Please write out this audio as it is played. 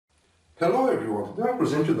Hello everyone, today I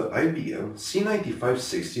present you the IBM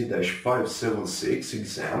C9560-576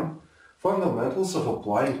 exam, Fundamentals of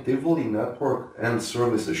Applying Tivoli Network and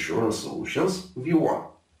Service Assurance Solutions, V1.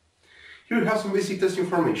 Here you have some basic test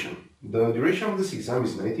information. The duration of this exam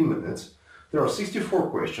is 90 minutes, there are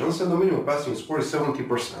 64 questions and the minimum passing score is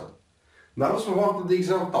 70%. Now let's move on to the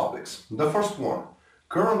exam topics. The first one,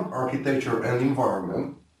 current architecture and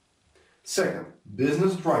environment. Second,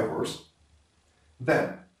 business drivers.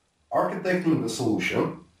 Then, architecting the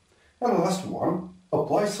solution, and the last one,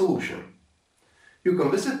 apply solution. You can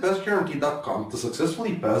visit passguarantee.com to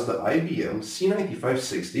successfully pass the IBM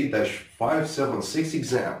C9560-576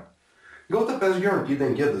 exam. Go to Pass Guaranteed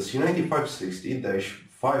and get the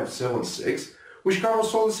C9560-576, which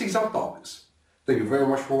covers all these exam topics. Thank you very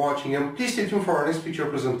much for watching and please stay tuned for our next feature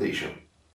presentation.